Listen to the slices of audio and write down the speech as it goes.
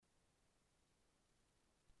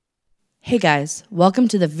Hey guys, welcome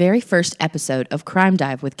to the very first episode of Crime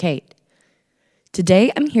Dive with Kate. Today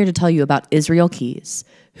I'm here to tell you about Israel Keyes,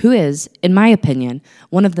 who is, in my opinion,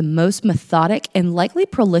 one of the most methodic and likely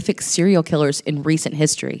prolific serial killers in recent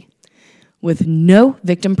history. With no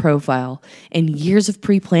victim profile and years of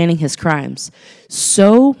pre-planning his crimes,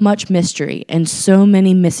 so much mystery and so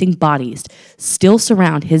many missing bodies still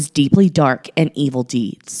surround his deeply dark and evil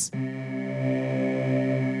deeds.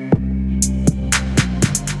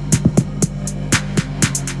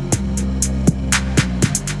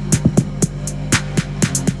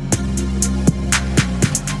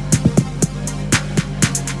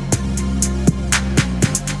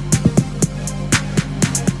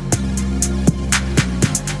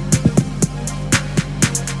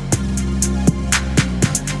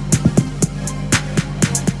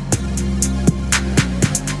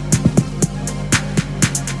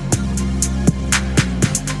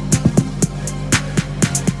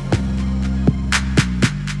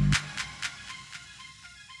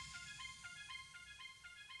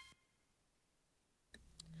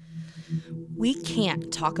 We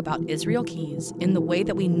can't talk about Israel Keyes in the way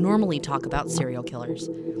that we normally talk about serial killers.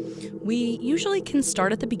 We usually can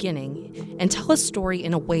start at the beginning and tell a story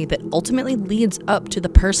in a way that ultimately leads up to the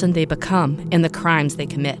person they become and the crimes they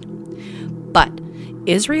commit. But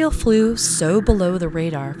Israel flew so below the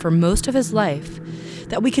radar for most of his life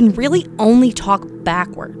that we can really only talk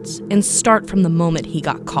backwards and start from the moment he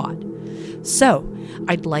got caught. So,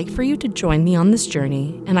 I'd like for you to join me on this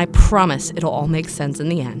journey, and I promise it'll all make sense in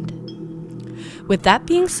the end. With that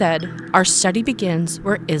being said, our study begins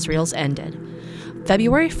where Israel's ended.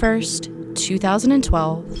 February 1st,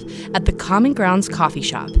 2012, at the Common Grounds coffee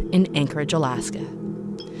shop in Anchorage, Alaska.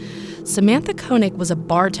 Samantha Koenig was a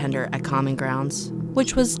bartender at Common Grounds,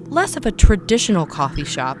 which was less of a traditional coffee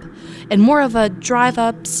shop and more of a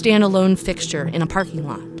drive-up, standalone fixture in a parking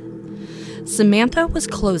lot. Samantha was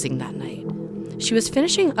closing that night. She was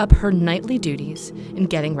finishing up her nightly duties and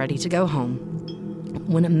getting ready to go home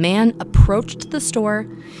when a man approached the store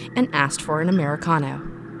and asked for an Americano.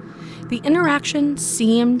 The interaction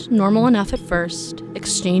seemed normal enough at first,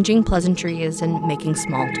 exchanging pleasantries and making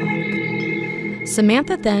small talk.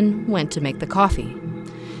 Samantha then went to make the coffee.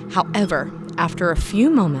 However, after a few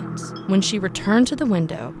moments, when she returned to the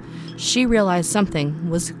window, she realized something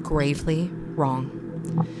was gravely wrong.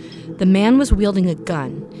 The man was wielding a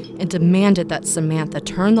gun and demanded that Samantha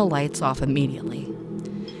turn the lights off immediately.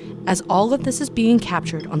 As all of this is being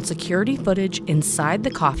captured on security footage inside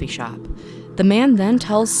the coffee shop, the man then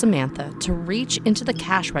tells Samantha to reach into the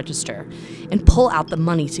cash register and pull out the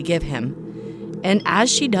money to give him. And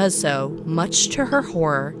as she does so, much to her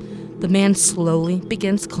horror, the man slowly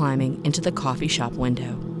begins climbing into the coffee shop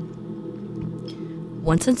window.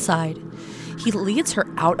 Once inside, he leads her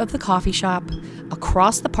out of the coffee shop,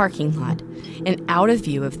 across the parking lot, and out of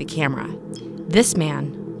view of the camera. This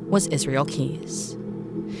man was Israel Keyes.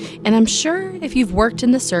 And I'm sure if you've worked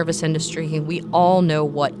in the service industry, we all know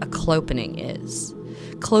what a clopening is.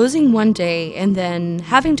 Closing one day and then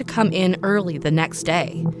having to come in early the next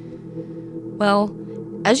day. Well,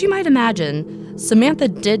 as you might imagine, Samantha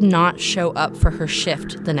did not show up for her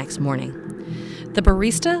shift the next morning. The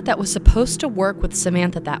barista that was supposed to work with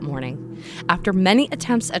Samantha that morning, after many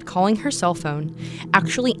attempts at calling her cell phone,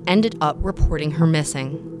 actually ended up reporting her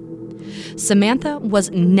missing. Samantha was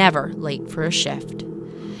never late for a shift.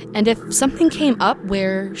 And if something came up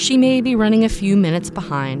where she may be running a few minutes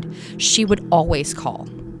behind, she would always call.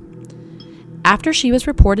 After she was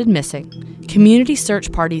reported missing, community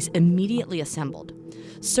search parties immediately assembled,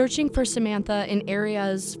 searching for Samantha in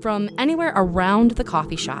areas from anywhere around the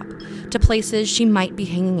coffee shop to places she might be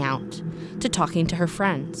hanging out, to talking to her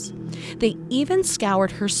friends. They even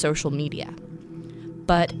scoured her social media.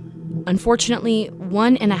 But unfortunately,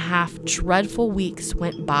 1.5 dreadful weeks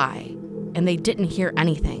went by, and they didn't hear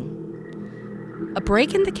anything. A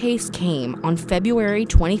break in the case came on February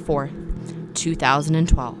 24th,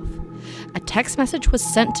 2012. A text message was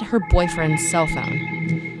sent to her boyfriend's cell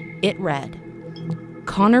phone. It read,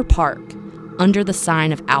 "Connor Park, under the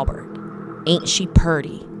sign of Albert. Ain't she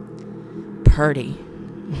purty?" Purty.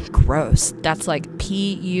 Gross. That's like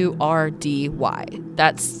P-U-R-D-Y.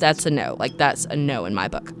 That's a no. Like, that's a no in my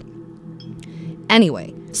book.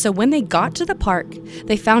 Anyway, so when they got to the park,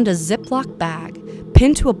 they found a Ziploc bag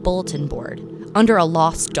pinned to a bulletin board under a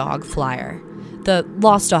lost dog flyer. The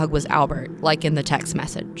lost dog was Albert, like in the text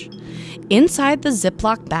message. Inside the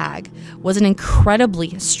Ziploc bag was an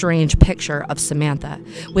incredibly strange picture of Samantha,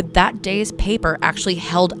 with that day's paper actually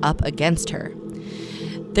held up against her.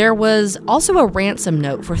 There was also a ransom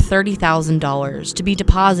note for $30,000 to be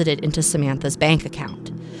deposited into Samantha's bank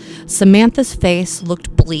account. Samantha's face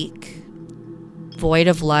looked bleak, void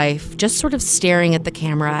of life, just sort of staring at the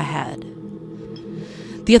camera ahead.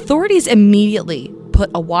 The authorities immediately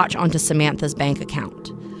put a watch onto Samantha's bank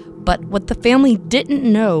account. But what the family didn't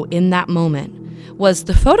know in that moment was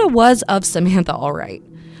the photo was of Samantha, all right,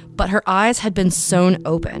 but her eyes had been sewn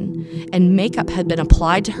open and makeup had been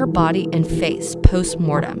applied to her body and face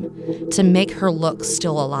post-mortem to make her look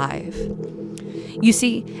still alive. You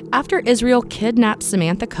see, after Israel kidnapped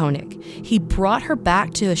Samantha Koenig, he brought her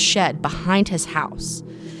back to a shed behind his house,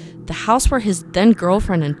 the house where his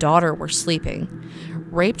then-girlfriend and daughter were sleeping,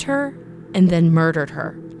 raped her, and then murdered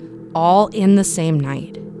her, all in the same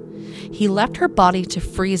night. He left her body to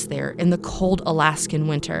freeze there in the cold Alaskan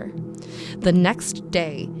winter. The next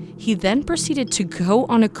day, he then proceeded to go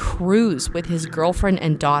on a cruise with his girlfriend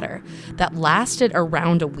and daughter that lasted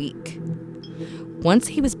around a week. Once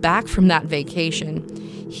he was back from that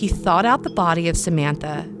vacation, he thawed out the body of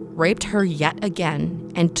Samantha, raped her yet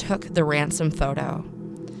again, and took the ransom photo.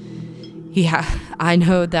 Yeah, I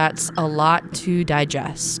know that's a lot to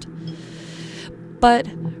digest. But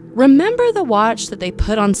remember the watch that they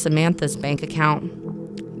put on Samantha's bank account?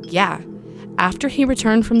 Yeah, after he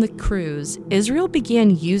returned from the cruise, Israel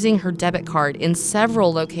began using her debit card in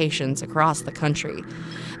several locations across the country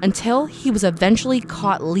until he was eventually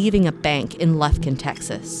caught leaving a bank in Lufkin,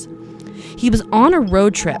 Texas. He was on a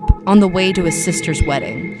road trip on the way to his sister's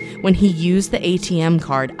wedding when he used the ATM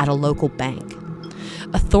card at a local bank.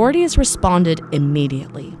 Authorities responded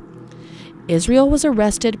immediately. Israel was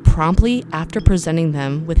arrested promptly after presenting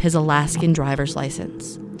them with his Alaskan driver's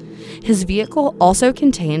license. His vehicle also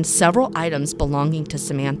contained several items belonging to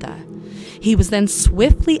Samantha. He was then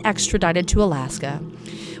swiftly extradited to Alaska,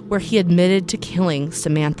 where he admitted to killing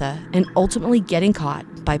Samantha and ultimately getting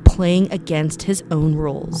caught by playing against his own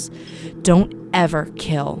rules. Don't ever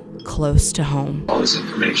kill close to home. All this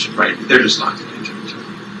information, right? They're just not going to enter into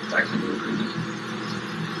that kind of agreement.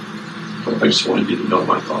 I just wanted you to know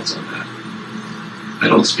my thoughts on that. I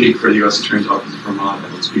don't speak for the U.S. Attorney's Office of Vermont. I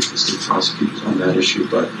don't speak for the state prosecutors on that issue,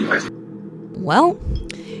 but I think. Well,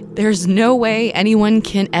 there's no way anyone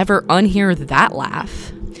can ever unhear that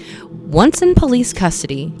laugh. Once in police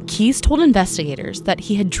custody, Keyes told investigators that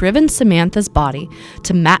he had driven Samantha's body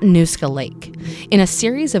to Matanuska Lake in a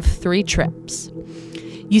series of 3 trips.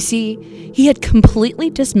 You see, he had completely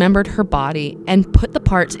dismembered her body and put the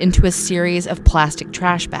parts into a series of plastic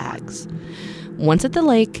trash bags. Once at the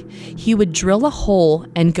lake, he would drill a hole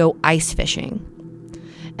and go ice fishing.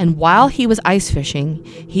 And while he was ice fishing,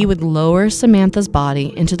 he would lower Samantha's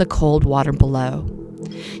body into the cold water below.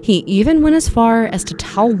 He even went as far as to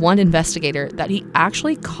tell one investigator that he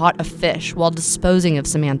actually caught a fish while disposing of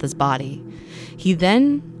Samantha's body. He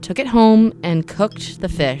then took it home and cooked the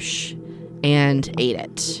fish and ate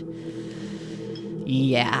it.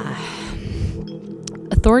 Yeah.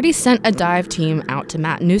 Authorities sent a dive team out to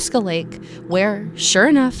Matanuska Lake, where, sure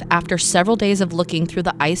enough, after several days of looking through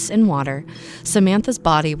the ice and water, Samantha's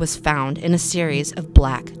body was found in a series of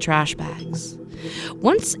black trash bags.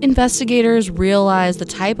 Once investigators realized the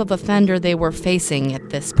type of offender they were facing at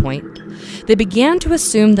this point, they began to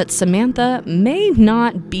assume that Samantha may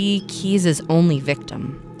not be Keyes' only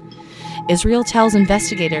victim. Israel tells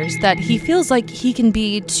investigators that he feels like he can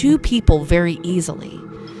be 2 people very easily.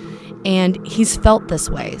 And he's felt this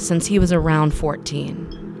way since he was around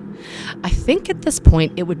 14. I think at this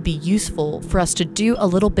point it would be useful for us to do a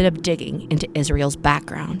little bit of digging into Israel's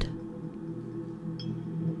background.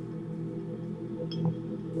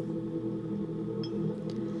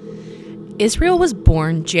 Israel was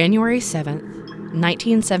born January 7th,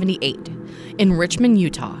 1978, in Richmond,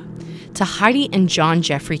 Utah, to Heidi and John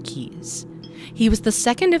Jeffrey Keyes. He was the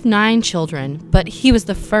second of 9 children, but he was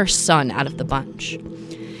the first son out of the bunch.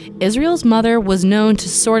 Israel's mother was known to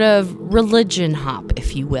sort of religion hop,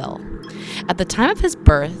 if you will. At the time of his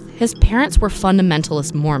birth, his parents were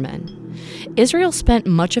fundamentalist Mormon. Israel spent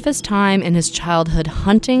much of his time in his childhood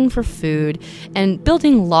hunting for food and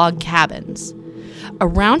building log cabins.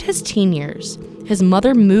 Around his teen years, his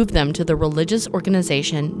mother moved them to the religious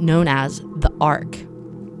organization known as the Ark.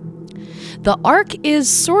 The Ark is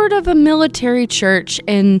sort of a military church,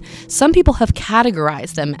 and some people have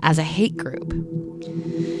categorized them as a hate group.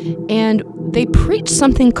 And they preach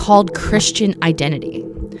something called Christian identity.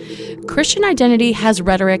 Christian identity has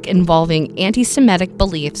rhetoric involving anti-Semitic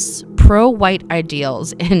beliefs, pro-white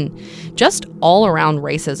ideals, and just all-around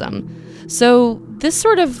racism. So this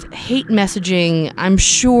sort of hate messaging, I'm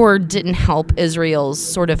sure, didn't help Israel's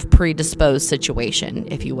sort of predisposed situation,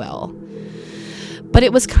 if you will. But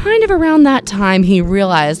it was kind of around that time he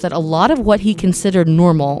realized that a lot of what he considered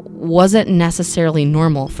normal wasn't necessarily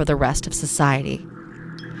normal for the rest of society.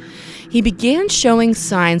 He began showing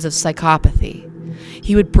signs of psychopathy.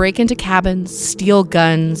 He would break into cabins, steal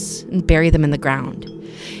guns, and bury them in the ground.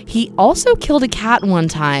 He also killed a cat one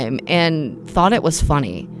time and thought it was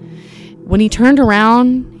funny. When he turned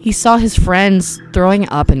around, he saw his friends throwing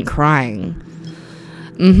up and crying.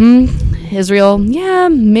 Israel, yeah,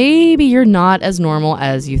 maybe you're not as normal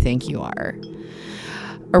as you think you are.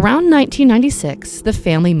 Around 1996, the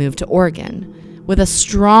family moved to Oregon with a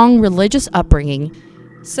strong religious upbringing.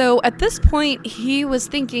 So at this point, he was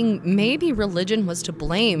thinking maybe religion was to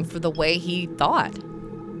blame for the way he thought.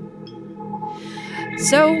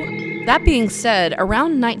 So, that being said,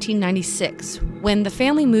 around 1996, when the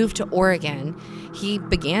family moved to Oregon, he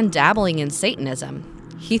began dabbling in Satanism.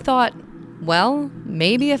 He thought, well,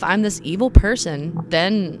 maybe if I'm this evil person,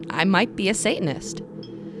 then I might be a Satanist.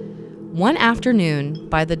 One afternoon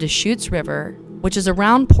by the Deschutes River, which is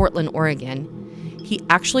around Portland, Oregon, he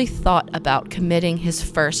actually thought about committing his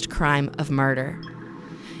first crime of murder.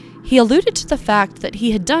 He alluded to the fact that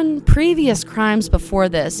he had done previous crimes before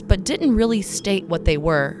this, but didn't really state what they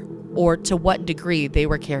were or to what degree they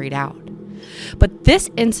were carried out. But this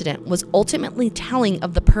incident was ultimately telling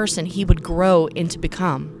of the person he would grow into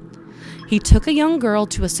become. He took a young girl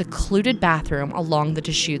to a secluded bathroom along the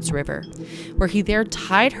Deschutes River, where he there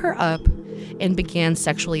tied her up and began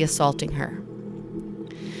sexually assaulting her.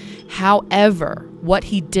 However, what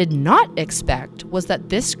he did not expect was that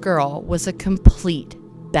this girl was a complete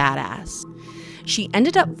badass. She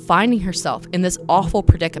ended up finding herself in this awful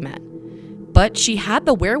predicament, but she had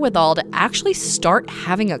the wherewithal to actually start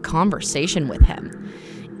having a conversation with him,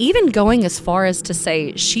 even going as far as to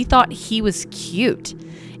say she thought he was cute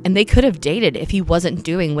and they could have dated if he wasn't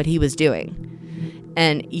doing what he was doing.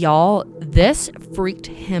 And y'all, this freaked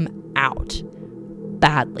him out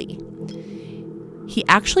badly. He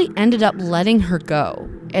actually ended up letting her go,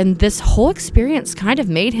 and this whole experience kind of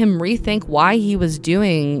made him rethink why he was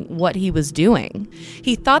doing what he was doing.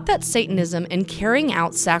 He thought that Satanism and carrying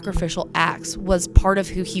out sacrificial acts was part of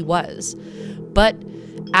who he was. But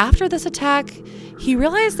after this attack, he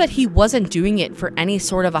realized that he wasn't doing it for any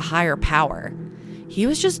sort of a higher power. He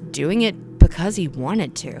was just doing it because he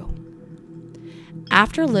wanted to.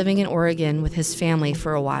 After living in Oregon with his family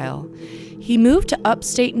for a while, he moved to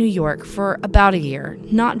upstate New York for about a year,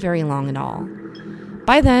 not very long at all.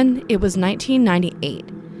 By then, it was 1998,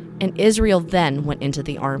 and Israel then went into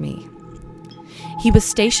the army. He was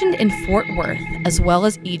stationed in Fort Worth as well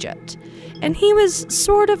as Egypt, and he was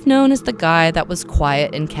sort of known as the guy that was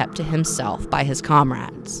quiet and kept to himself by his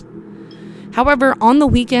comrades. However, on the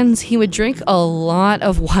weekends, he would drink a lot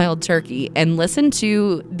of wild turkey and listen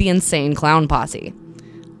to the Insane Clown Posse.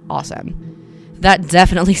 Awesome. That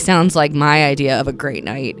definitely sounds like my idea of a great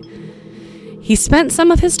night. He spent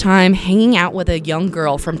some of his time hanging out with a young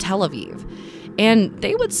girl from Tel Aviv, and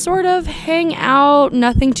they would sort of hang out,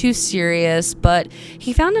 nothing too serious, but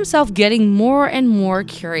he found himself getting more and more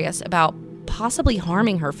curious about possibly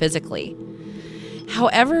harming her physically.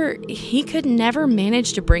 However, he could never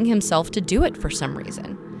manage to bring himself to do it for some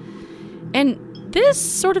reason. And this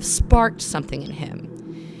sort of sparked something in him.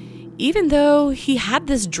 Even though he had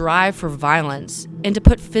this drive for violence and to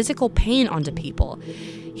put physical pain onto people,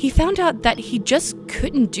 he found out that he just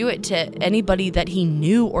couldn't do it to anybody that he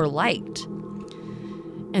knew or liked.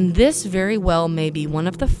 And this very well may be one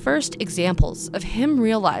of the first examples of him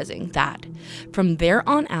realizing that, from there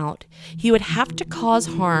on out, he would have to cause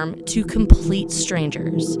harm to complete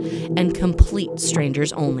strangers, and complete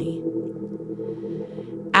strangers only.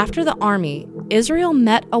 After the army, Israel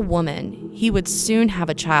met a woman he would soon have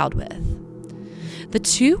a child with. The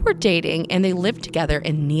two were dating, and they lived together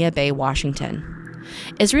in Nia Bay, Washington.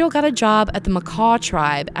 Israel got a job at the Makah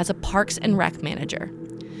tribe as a Parks and Rec manager.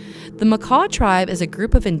 The Makah tribe is a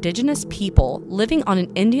group of indigenous people living on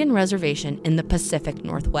an Indian reservation in the Pacific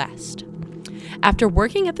Northwest. After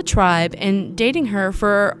working at the tribe and dating her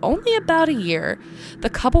for only about a year, the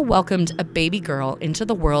couple welcomed a baby girl into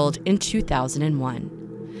the world in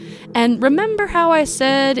 2001. And remember how I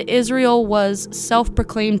said Israel was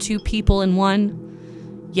self-proclaimed two people in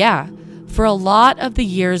one? Yeah, for a lot of the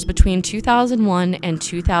years between 2001 and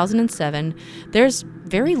 2007, there's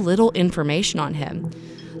very little information on him.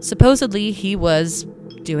 Supposedly, he was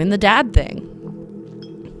doing the dad thing.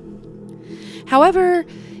 However,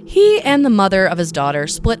 he and the mother of his daughter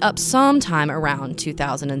split up sometime around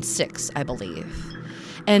 2006, I believe.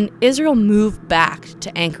 And Israel moved back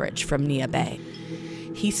to Anchorage from Nia Bay.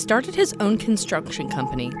 He started his own construction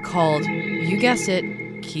company called, you guessed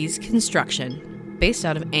it, Keys Construction, based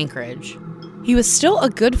out of Anchorage. He was still a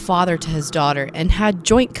good father to his daughter and had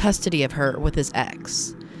joint custody of her with his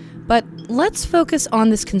ex. But let's focus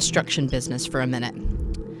on this construction business for a minute.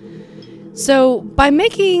 So, by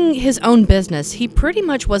making his own business, he pretty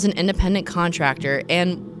much was an independent contractor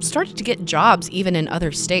and started to get jobs even in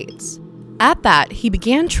other states. At that, he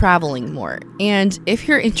began traveling more, and if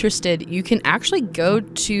you're interested, you can actually go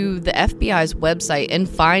to the FBI's website and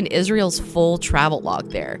find Israel's full travel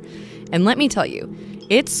log there. And let me tell you,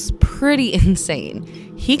 it's pretty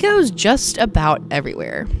insane. He goes just about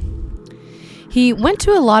everywhere. He went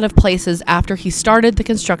to a lot of places after he started the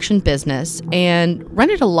construction business and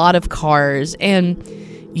rented a lot of cars and,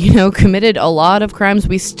 committed a lot of crimes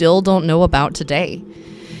we still don't know about today.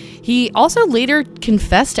 He also later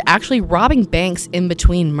confessed to actually robbing banks in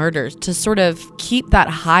between murders to sort of keep that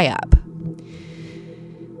high up.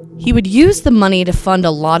 He would use the money to fund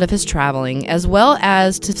a lot of his traveling, as well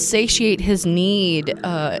as to satiate his need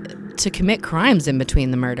to commit crimes in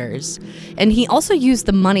between the murders. And he also used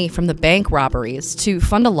the money from the bank robberies to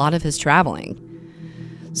fund a lot of his traveling.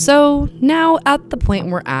 So now, at the point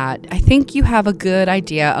we're at, I think you have a good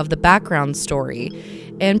idea of the background story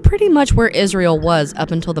and pretty much where Israel was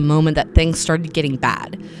up until the moment that things started getting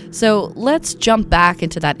bad. So let's jump back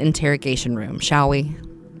into that interrogation room, shall we?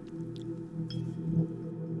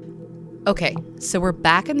 Okay, so we're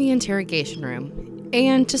back in the interrogation room,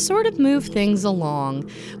 and to sort of move things along,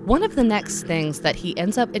 one of the next things that he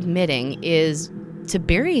ends up admitting is to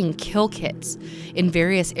burying kill kits in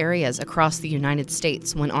various areas across the United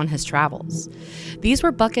States when on his travels. These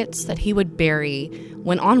were buckets that he would bury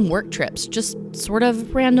when on work trips, just sort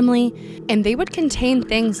of randomly, and they would contain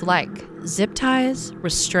things like zip ties,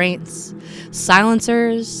 restraints,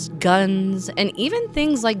 silencers, guns, and even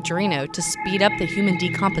things like Drano to speed up the human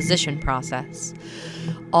decomposition process,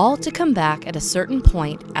 all to come back at a certain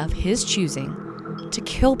point of his choosing to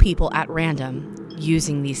kill people at random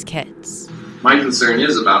using these kits. My concern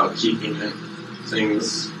is about keeping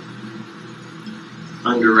things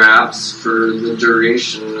under wraps for the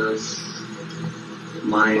duration of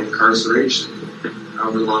my incarceration,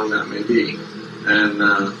 however long that may be. And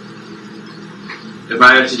if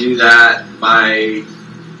I have to do that by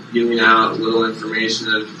giving out little information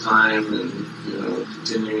at a time and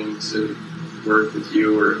continuing to work with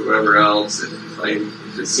you or whoever else,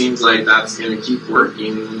 if it seems like that's going to keep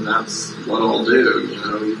working, then that's what I'll do,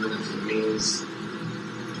 even if it means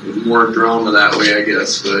more drama that way, I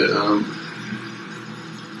guess.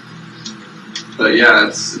 But yeah,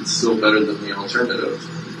 it's still better than the alternative.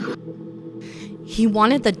 He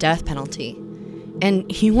wanted the death penalty.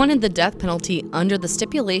 And he wanted the death penalty under the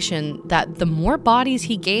stipulation that the more bodies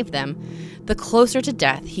he gave them, the closer to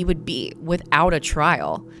death he would be without a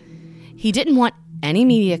trial. He didn't want any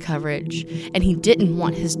media coverage, and he didn't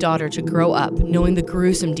want his daughter to grow up knowing the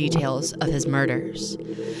gruesome details of his murders.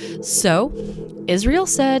 So, Israel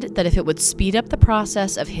said that if it would speed up the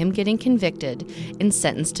process of him getting convicted and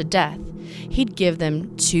sentenced to death, he'd give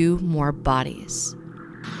them 2 more bodies.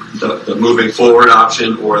 The moving forward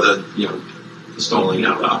option or the stalling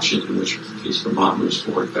out option, in which case Vermont moves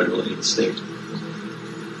forward federally in the state.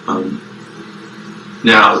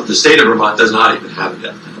 Now, the state of Vermont does not even have a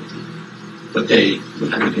death penalty, but they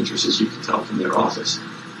would have an interest, as you can tell from their office.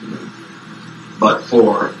 But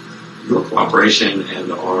for your cooperation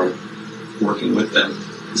and our working with them,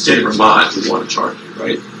 the state of Vermont would want to charge you,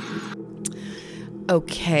 right?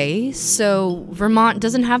 Okay, so Vermont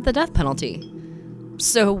doesn't have the death penalty.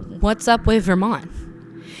 So what's up with Vermont?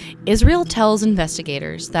 Israel tells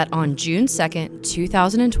investigators that on June 2nd,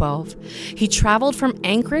 2012, he traveled from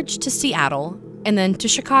Anchorage to Seattle and then to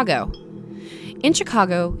Chicago. In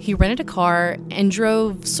Chicago, he rented a car and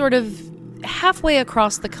drove sort of halfway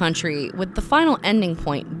across the country, with the final ending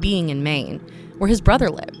point being in Maine, where his brother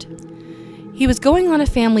lived. He was going on a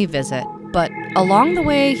family visit, but along the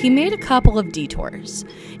way, he made a couple of detours,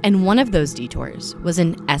 and one of those detours was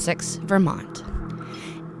in Essex, Vermont.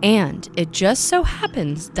 And it just so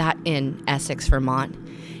happens that in Essex, Vermont,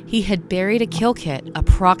 he had buried a kill kit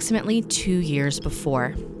approximately 2 years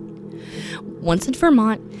before. Once in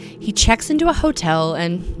Vermont, he checks into a hotel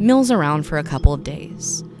and mills around for a couple of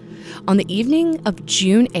days. On the evening of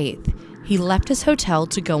June 8th, he left his hotel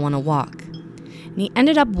to go on a walk, and he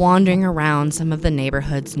ended up wandering around some of the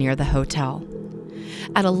neighborhoods near the hotel.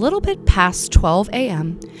 At a little bit past 12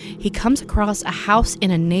 a.m., he comes across a house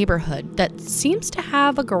in a neighborhood that seems to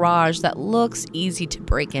have a garage that looks easy to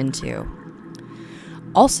break into.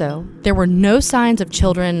 Also, there were no signs of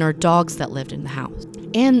children or dogs that lived in the house.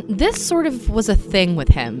 And this sort of was a thing with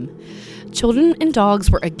him. Children and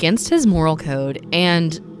dogs were against his moral code,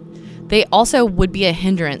 and they also would be a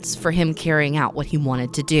hindrance for him carrying out what he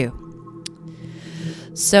wanted to do.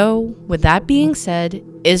 So, with that being said,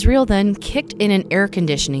 Israel then kicked in an air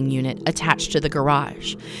conditioning unit attached to the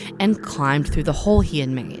garage and climbed through the hole he had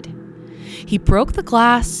made. He broke the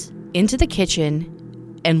glass into the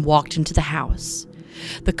kitchen and walked into the house.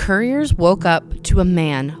 The couriers woke up to a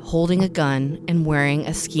man holding a gun and wearing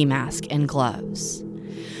a ski mask and gloves.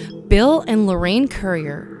 Bill and Lorraine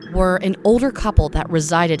Currier were an older couple that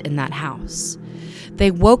resided in that house.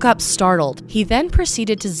 They woke up startled. He then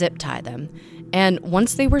proceeded to zip tie them, and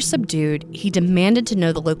once they were subdued, he demanded to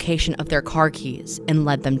know the location of their car keys and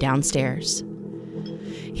led them downstairs.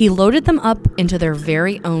 He loaded them up into their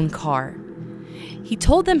very own car. He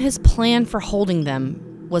told them his plan for holding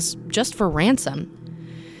them was just for ransom.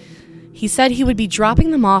 He said he would be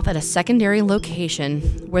dropping them off at a secondary location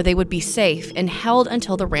where they would be safe and held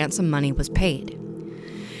until the ransom money was paid.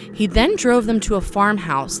 He then drove them to a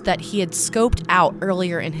farmhouse that he had scoped out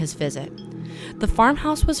earlier in his visit. The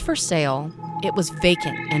farmhouse was for sale. It was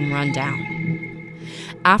vacant and run down.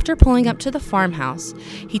 After pulling up to the farmhouse,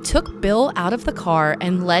 he took Bill out of the car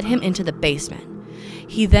and led him into the basement.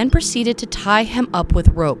 He then proceeded to tie him up with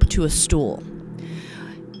rope to a stool.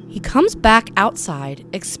 He comes back outside,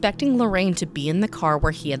 expecting Lorraine to be in the car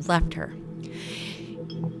where he had left her.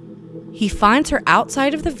 He finds her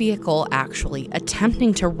outside of the vehicle, actually,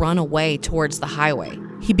 attempting to run away towards the highway.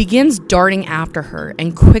 He begins darting after her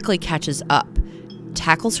and quickly catches up,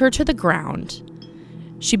 tackles her to the ground.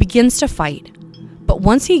 She begins to fight, but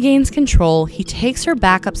once he gains control, he takes her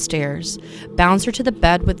back upstairs, bounds her to the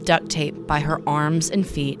bed with duct tape by her arms and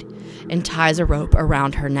feet, and ties a rope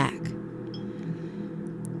around her neck.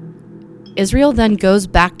 Israel then goes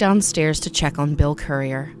back downstairs to check on Bill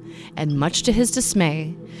Currier, and much to his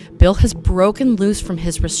dismay, Bill has broken loose from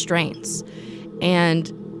his restraints, and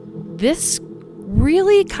this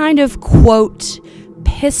really kind of, quote,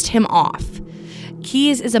 pissed him off.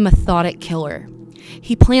 Keyes is a methodic killer.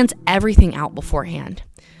 He plans everything out beforehand.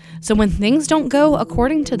 So when things don't go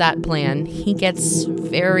according to that plan, he gets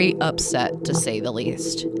very upset, to say the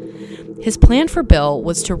least. His plan for Bill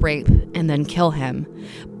was to rape and then kill him,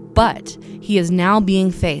 but he is now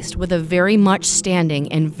being faced with a very much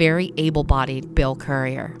standing and very able-bodied Bill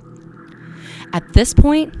Currier. At this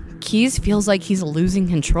point, Keyes feels like he's losing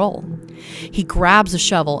control. He grabs a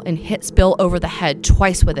shovel and hits Bill over the head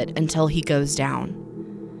twice with it until he goes down.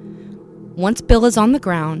 Once Bill is on the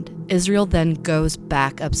ground, Israel then goes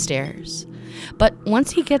back upstairs. But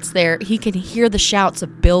once he gets there, he can hear the shouts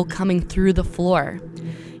of Bill coming through the floor.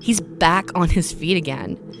 He's back on his feet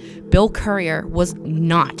again. Bill Currier was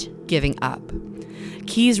not giving up.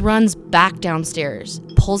 Keyes runs back downstairs,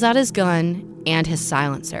 pulls out his gun and his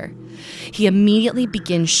silencer. He immediately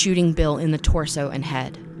begins shooting Bill in the torso and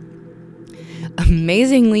head.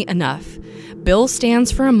 Amazingly enough, Bill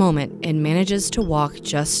stands for a moment and manages to walk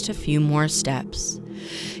just a few more steps.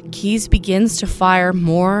 Keyes begins to fire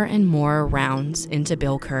more and more rounds into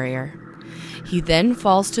Bill Currier. He then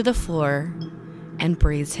falls to the floor and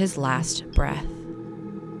breathes his last breath.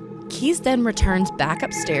 Keyes then returns back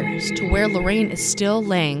upstairs to where Lorraine is still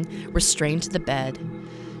laying restrained to the bed.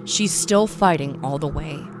 She's still fighting all the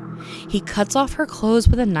way. He cuts off her clothes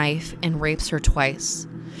with a knife and rapes her twice.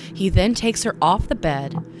 He then takes her off the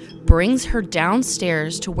bed, brings her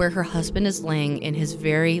downstairs to where her husband is laying in his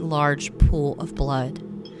very large pool of blood.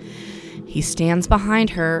 He stands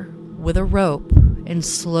behind her with a rope and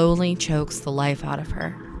slowly chokes the life out of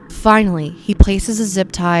her. Finally, he places a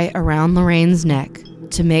zip tie around Lorraine's neck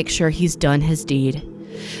to make sure he's done his deed.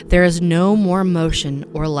 There is no more motion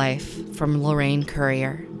or life from Lorraine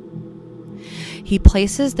Currier. He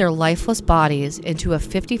places their lifeless bodies into a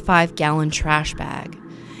 55-gallon trash bag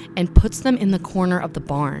and puts them in the corner of the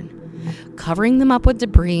barn, covering them up with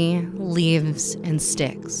debris, leaves, and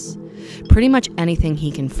sticks. Pretty much anything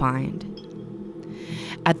he can find.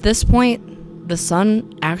 At this point, the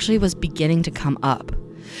sun actually was beginning to come up.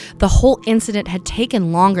 The whole incident had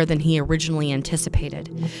taken longer than he originally anticipated.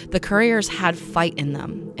 The Curriers had fight in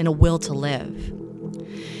them and a will to live.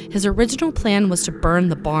 His original plan was to burn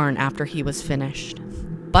the barn after he was finished.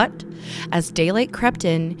 But as daylight crept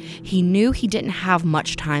in, he knew he didn't have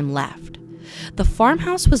much time left. The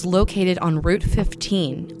farmhouse was located on Route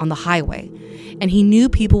 15 on the highway, and he knew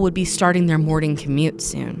people would be starting their morning commute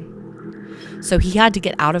soon. So he had to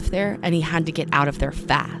get out of there, and he had to get out of there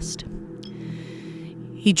fast.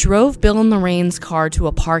 He drove Bill and Lorraine's car to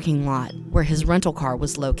a parking lot where his rental car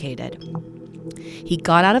was located. He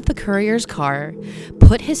got out of the courier's car,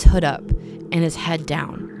 put his hood up and his head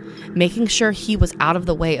down, making sure he was out of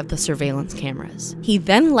the way of the surveillance cameras. He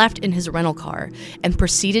then left in his rental car and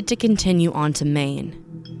proceeded to continue on to Maine.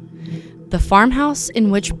 The farmhouse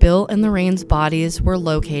in which Bill and Lorraine's bodies were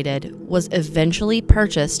located was eventually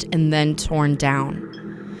purchased and then torn down.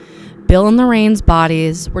 Bill and Lorraine's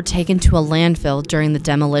bodies were taken to a landfill during the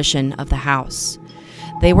demolition of the house.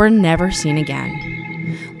 they were never seen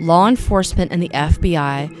again. Law enforcement and the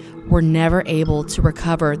FBI were never able to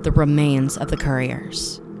recover the remains of the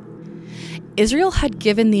couriers. Israel had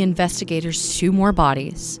given the investigators 2 more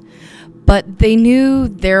bodies, but they knew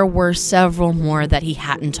there were several more that he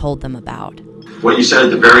hadn't told them about. What you said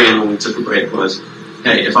at the very end when we took a break was,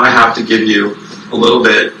 hey, if I have to give you a little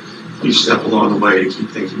bit, you step along the way to keep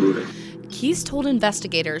things moving. Keyes told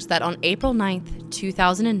investigators that on April 9th,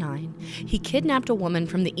 2009, he kidnapped a woman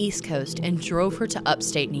from the East Coast and drove her to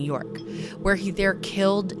upstate New York, where he there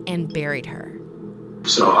killed and buried her.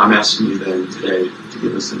 So I'm asking you then today to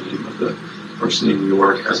give us the name of the person in New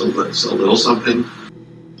York as a little something.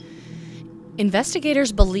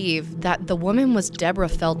 Investigators believe that the woman was Deborah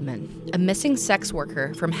Feldman, a missing sex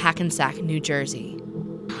worker from Hackensack, New Jersey.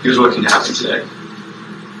 Here's what can happen today.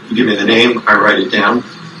 You give me the name, I write it down.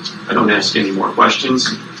 I don't ask any more questions.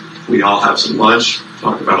 We all have some lunch,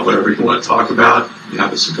 talk about whatever you want to talk about. You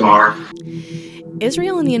have a cigar.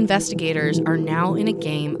 Israel and the investigators are now in a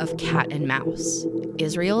game of cat and mouse.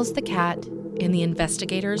 Israel is the cat, and the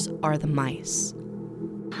investigators are the mice.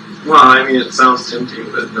 Well, I mean, it sounds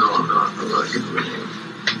tempting, but no, I'm not. I'm not giving a name.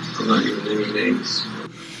 I'm not giving any names.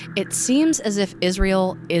 It seems as if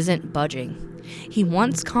Israel isn't budging. He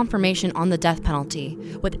wants confirmation on the death penalty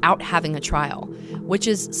without having a trial, which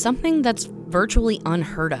is something that's virtually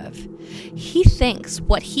unheard of. He thinks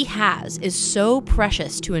what he has is so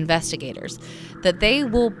precious to investigators that they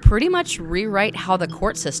will pretty much rewrite how the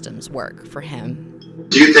court systems work for him.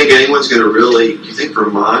 Do you think anyone's going to really, do you think state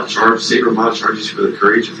Vermont charges you for the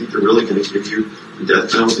courage? Do you think they're really going to give you the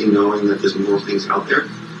death penalty knowing that there's more things out there?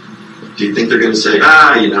 Do you think they're going to say,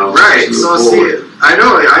 right, so see, I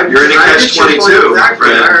know, you're in a catch-22, exactly,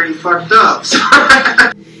 I already fucked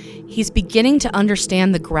up. He's beginning to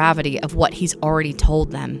understand the gravity of what he's already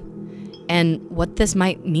told them and what this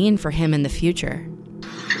might mean for him in the future.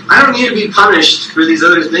 I don't need to be punished for these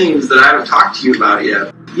other things that I haven't talked to you about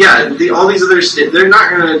yet. Yeah, all these other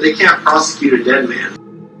they can't prosecute a dead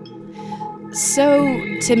man. So,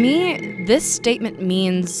 to me, this statement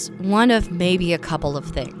means one of maybe a couple of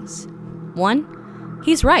things. One,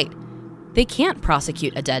 he's right. They can't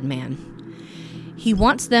prosecute a dead man. He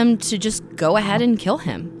wants them to just go ahead and kill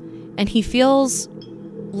him. And he feels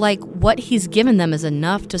like what he's given them is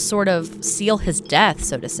enough to sort of seal his death,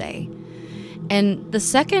 so to say. And the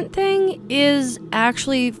second thing is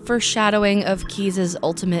actually foreshadowing of Keyes'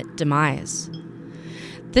 ultimate demise.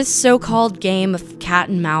 This so-called game of cat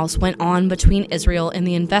and mouse went on between Israel and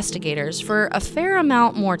the investigators for a fair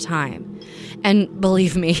amount more time. And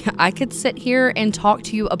believe me, I could sit here and talk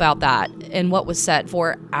to you about that and what was said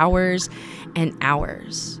for hours and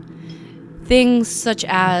hours. Things such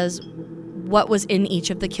as what was in each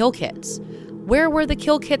of the kill kits. Where were the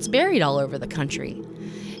kill kits buried all over the country?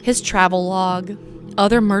 His travel log,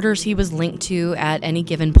 other murders he was linked to at any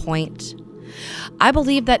given point. I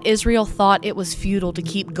believe that Israel thought it was futile to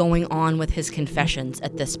keep going on with his confessions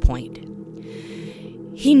at this point.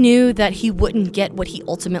 He knew that he wouldn't get what he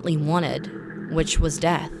ultimately wanted, which was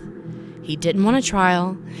death. He didn't want a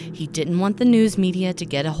trial, he didn't want the news media to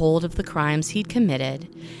get a hold of the crimes he'd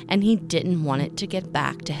committed, and he didn't want it to get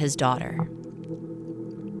back to his daughter.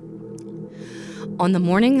 On the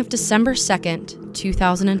morning of December 2nd,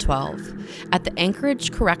 2012, at the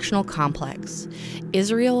Anchorage Correctional Complex,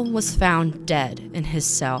 Israel was found dead in his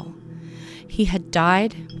cell. He had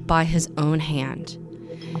died by his own hand.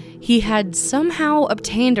 He had somehow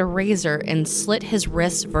obtained a razor and slit his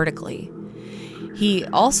wrists vertically. He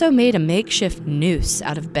also made a makeshift noose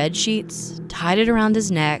out of bed sheets, tied it around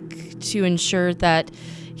his neck to ensure that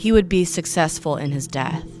he would be successful in his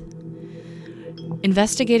death.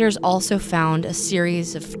 Investigators also found a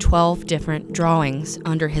series of 12 different drawings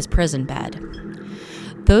under his prison bed.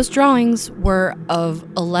 Those drawings were of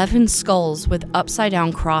 11 skulls with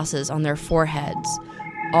upside-down crosses on their foreheads,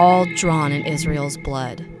 all drawn in Israel's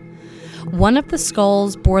blood. One of the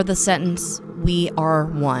skulls bore the sentence, "We are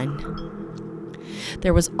one."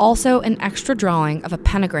 There was also an extra drawing of a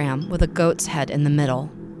pentagram with a goat's head in the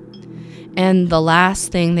middle. And the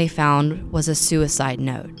last thing they found was a suicide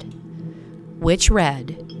note, which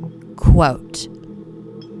read, quote,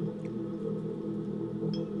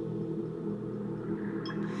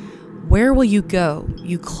 "Where will you go,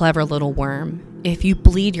 you clever little worm, if you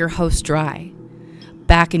bleed your host dry?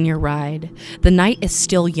 Back in your ride, the night is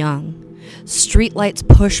still young. Streetlights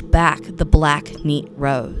push back the black, neat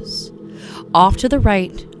rows. Off to the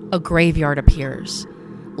right, a graveyard appears.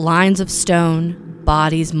 Lines of stone,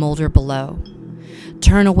 bodies molder below.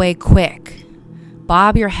 Turn away quick.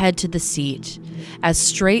 Bob your head to the seat. As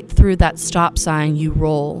straight through that stop sign you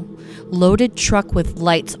roll, Loaded truck with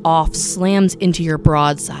lights off slams into your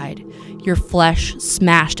broadside, your flesh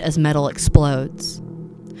smashed as metal explodes.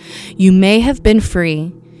 You may have been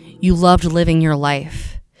free, you loved living your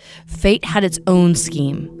life. Fate had its own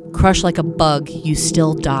scheme, crushed like a bug, you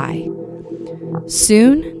still die.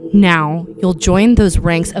 Soon, now, you'll join those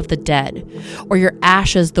ranks of the dead, or your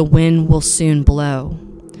ashes the wind will soon blow.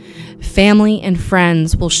 Family and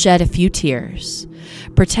friends will shed a few tears.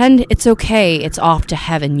 Pretend it's okay, it's off to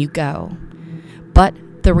heaven you go. But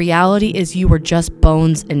the reality is you were just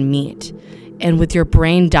bones and meat, and with your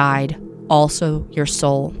brain died, also your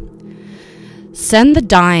soul. Send the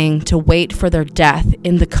dying to wait for their death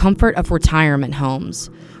in the comfort of retirement homes.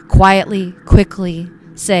 Quietly, quickly,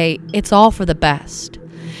 say, it's all for the best.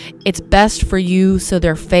 It's best for you so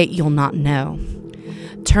their fate you'll not know.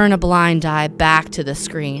 Turn a blind eye back to the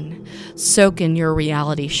screen. Soak in your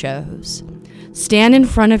reality shows. Stand in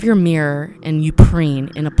front of your mirror and you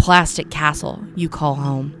preen in a plastic castle you call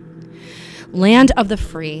home. Land of the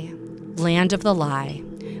free, land of the lie,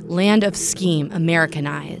 land of scheme,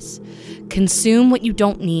 Americanize. Consume what you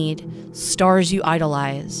don't need, stars you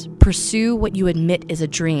idolize. Pursue what you admit is a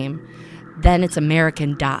dream, then it's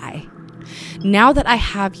American die. Now that I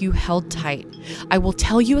have you held tight, I will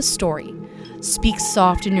tell you a story. Speak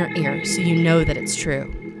soft in your ear so you know that it's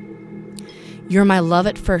true. You're my love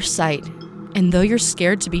at first sight, and though you're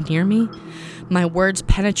scared to be near me, my words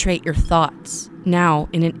penetrate your thoughts, now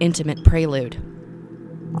in an intimate prelude.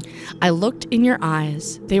 I looked in your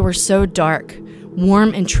eyes, they were so dark,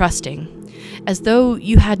 warm and trusting, as though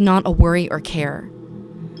you had not a worry or care.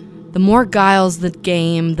 The more guiles the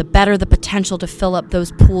game, the better the potential to fill up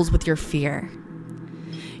those pools with your fear.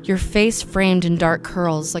 Your face framed in dark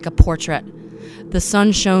curls like a portrait, the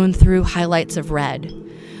sun shone through highlights of red.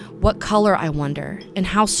 What color, I wonder, and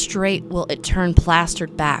how straight will it turn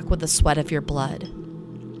plastered back with the sweat of your blood?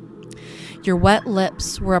 Your wet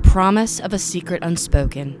lips were a promise of a secret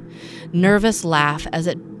unspoken, nervous laugh as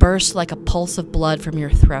it burst like a pulse of blood from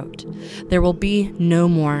your throat. There will be no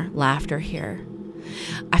more laughter here.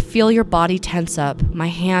 I feel your body tense up, my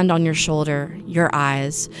hand on your shoulder, your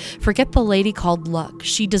eyes. Forget the lady called Luck.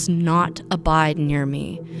 She does not abide near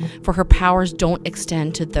me, for her powers don't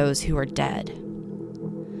extend to those who are dead.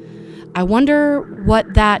 I wonder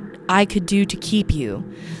what that I could do to keep you,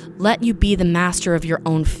 let you be the master of your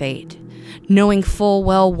own fate, knowing full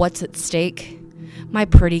well what's at stake. My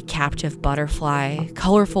pretty captive butterfly,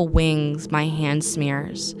 colorful wings my hand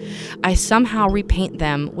smears. I somehow repaint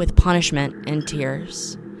them with punishment and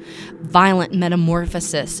tears. Violent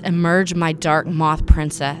metamorphosis, emerge my dark moth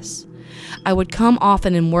princess. I would come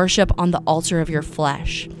often and worship on the altar of your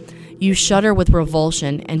flesh. You shudder with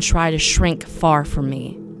revulsion and try to shrink far from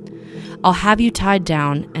me. I'll have you tied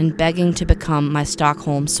down and begging to become my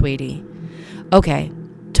Stockholm sweetie. Okay,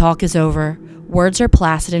 talk is over. Words are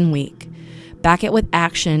placid and weak. Back it with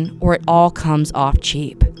action or it all comes off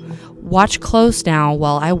cheap. Watch close now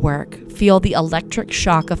while I work. Feel the electric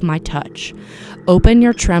shock of my touch. Open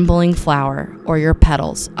your trembling flower or your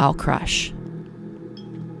petals I'll crush.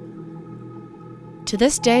 To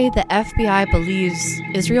this day, the FBI believes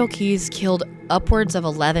Israel Keyes killed upwards of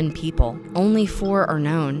 11 people. Only 4 are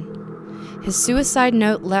known. His suicide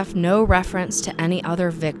note left no reference to any other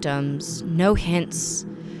victims, no hints,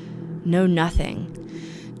 no nothing.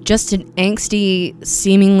 Just an angsty,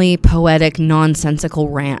 seemingly poetic, nonsensical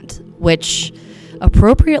rant, which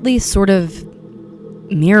appropriately sort of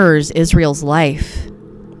mirrors Israel's life.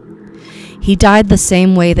 He died the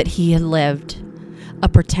same way that he had lived, a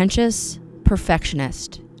pretentious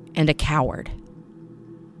perfectionist and a coward.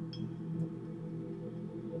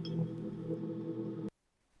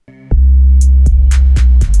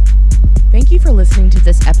 Thank you for listening to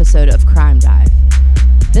this episode of Crime Dive.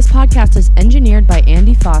 This podcast is engineered by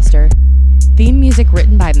Andy Foster, theme music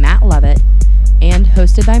written by Matt Lovett, and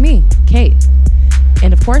hosted by me, Kate.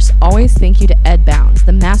 And of course, always thank you to Ed Bounds,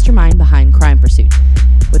 the mastermind behind Crime Pursuit,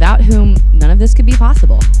 without whom none of this could be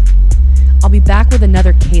possible. I'll be back with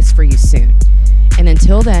another case for you soon. And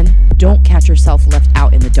until then, don't catch yourself left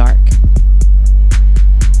out in the dark.